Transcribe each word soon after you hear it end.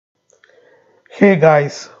Hey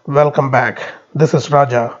guys, welcome back. This is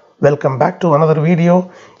Raja. Welcome back to another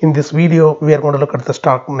video. In this video, we are going to look at the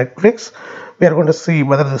stock Netflix. We are going to see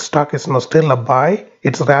whether the stock is now still a buy.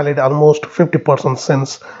 It's rallied almost 50%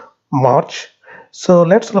 since March. So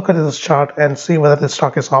let's look at this chart and see whether the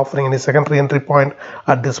stock is offering any secondary entry point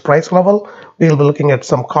at this price level. We'll be looking at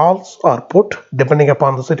some calls or put depending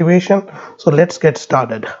upon the situation. So let's get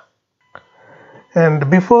started. And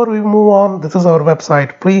before we move on, this is our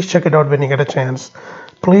website. Please check it out when you get a chance.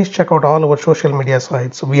 Please check out all our social media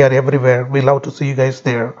sites. We are everywhere. We love to see you guys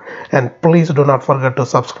there. And please do not forget to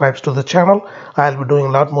subscribe to the channel. I'll be doing a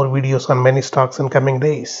lot more videos on many stocks in coming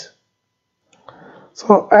days.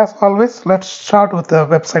 So as always, let's start with the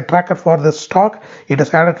website tracker for this stock. It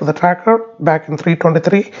is added to the tracker back in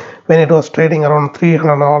 323 when it was trading around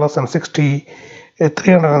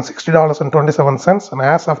 $360.27, and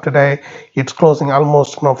as of today it's closing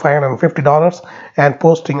almost $550 and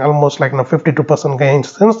posting almost 52%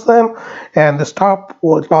 gains since then, and the stop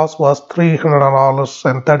loss was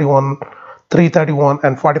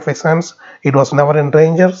 $331.45. It was never in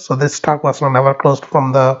danger, so this stock was never closed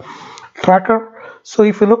from the tracker. So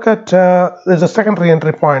if you look at there's a secondary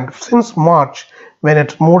entry point since March. When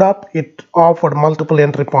it moved up, it offered multiple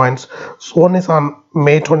entry points. So one is on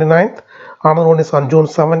May 29th, another one is on June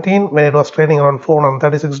 17 when it was trading around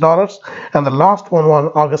 $436, and the last one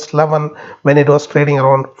on August 11 when it was trading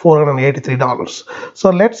around $483.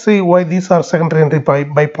 So let's see why these are secondary entry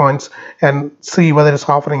buy points and see whether it's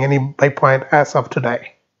offering any buy point as of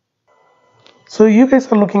today. So you guys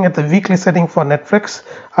are looking at the weekly setting for Netflix.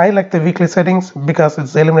 I like the weekly settings because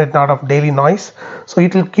it's eliminated out of daily noise. So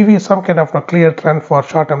it will give you some kind of a clear trend for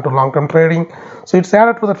short-term to long-term trading. So it's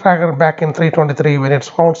added to the tracker back in 323 when it's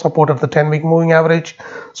found support at the 10-week moving average.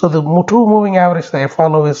 So the two moving average that I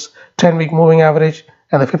follow is 10-week moving average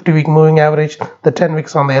and the 50-week moving average. The 10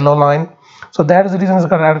 weeks on the yellow line. So that is the reason it's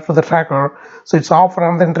got added to the tracker. So it's off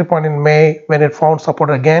around the entry point in May when it found support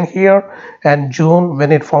again here, and June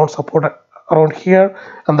when it found support around here,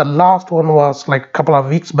 and the last one was a couple of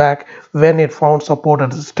weeks back when it found support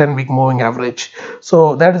at this 10-week moving average.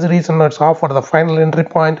 So that is the reason it's off for the final entry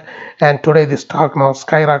point, and today the stock now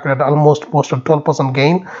skyrocketed, almost posted 12%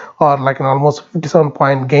 gain, or almost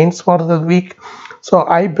 57-point gains for the week. So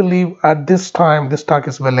I believe at this time the stock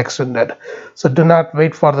is well extended. So do not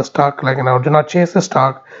wait for the stock, do not chase the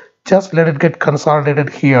stock. Just let it get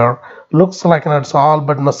consolidated here. Looks like it's all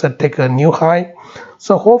but said take a new high.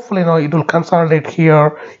 So hopefully it will consolidate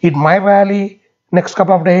here. It might rally next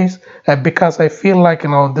couple of days because I feel like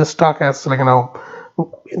this stock has the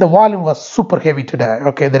volume was super heavy today.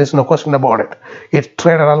 Okay, there is no question about it. It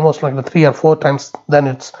traded almost 3 or 4 times than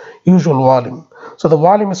its usual volume. So the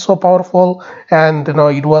volume is so powerful, and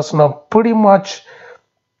it was pretty much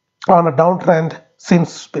on a downtrend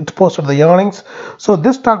since it posted the earnings. So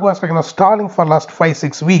this stock was stalling for last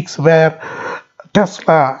 5-6 weeks, where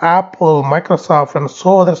Tesla, Apple, Microsoft, and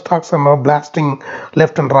so other stocks are now blasting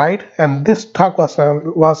left and right, and this stock was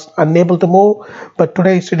unable to move. But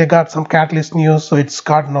today it got some catalyst news, so it's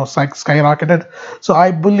got skyrocketed. So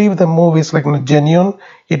I believe the move is genuine.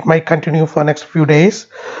 It might continue for next few days.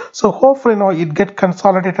 So hopefully it get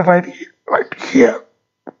consolidated right here.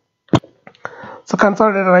 So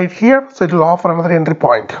consolidated right here, so it will offer another entry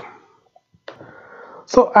point.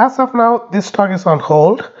 So as of now, this stock is on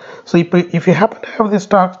hold. So if you happen to have this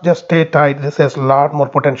stock, just stay tight. This has a lot more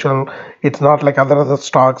potential. It's not like other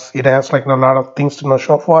stocks. It has a lot of things to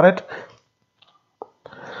show for it.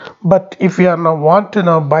 But if you want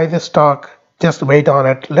to buy this stock, just wait on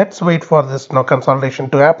it. Let's wait for this consolidation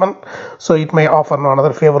to happen. So it may offer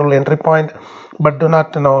another favorable entry point, but do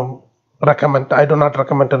not recommend. I do not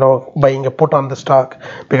recommend buying a put on the stock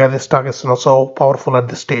because this stock is so powerful at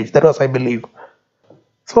this stage. That was, I believe.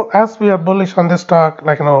 So as we are bullish on this stock,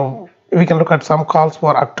 we can look at some calls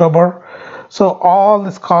for October. So all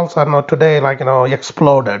these calls are today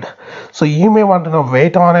exploded. So you may want to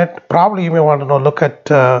wait on it. Probably you may want to look at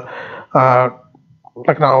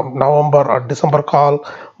November or December call,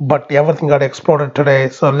 but everything got exploded today.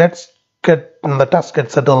 So let's get the dust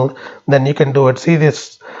get settled, then you can do it. See,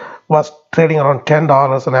 this was trading around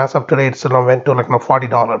 $10, and as of today it's went to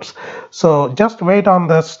 $40. So just wait on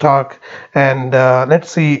the stock, and let's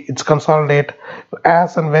see it's consolidate.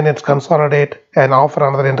 As and when it's consolidate and offer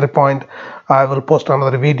another entry point, I will post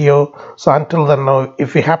another video. So until then,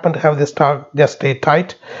 if you happen to have this stock, just stay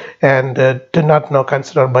tight and do not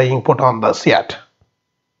consider buying put on this yet.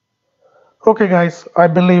 Okay guys, I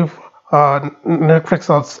believe Netflix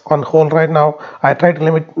is on hold right now. I try to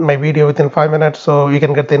limit my video within 5 minutes so you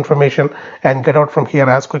can get the information and get out from here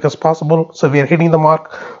as quick as possible. So we are hitting the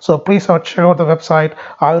mark. So please check out the website.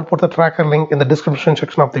 I will put the tracker link in the description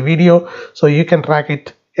section of the video so you can track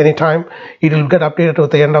it anytime. It will get updated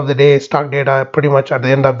at the end of the day, stock data pretty much at the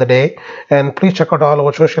end of the day. And please check out all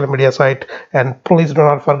our social media site, and please do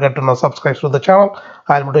not forget to subscribe to the channel.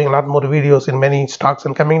 I'll be doing a lot more videos in many stocks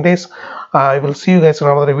in coming days. I will see you guys in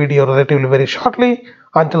another video relatively very shortly.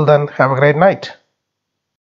 Until then, have a great night.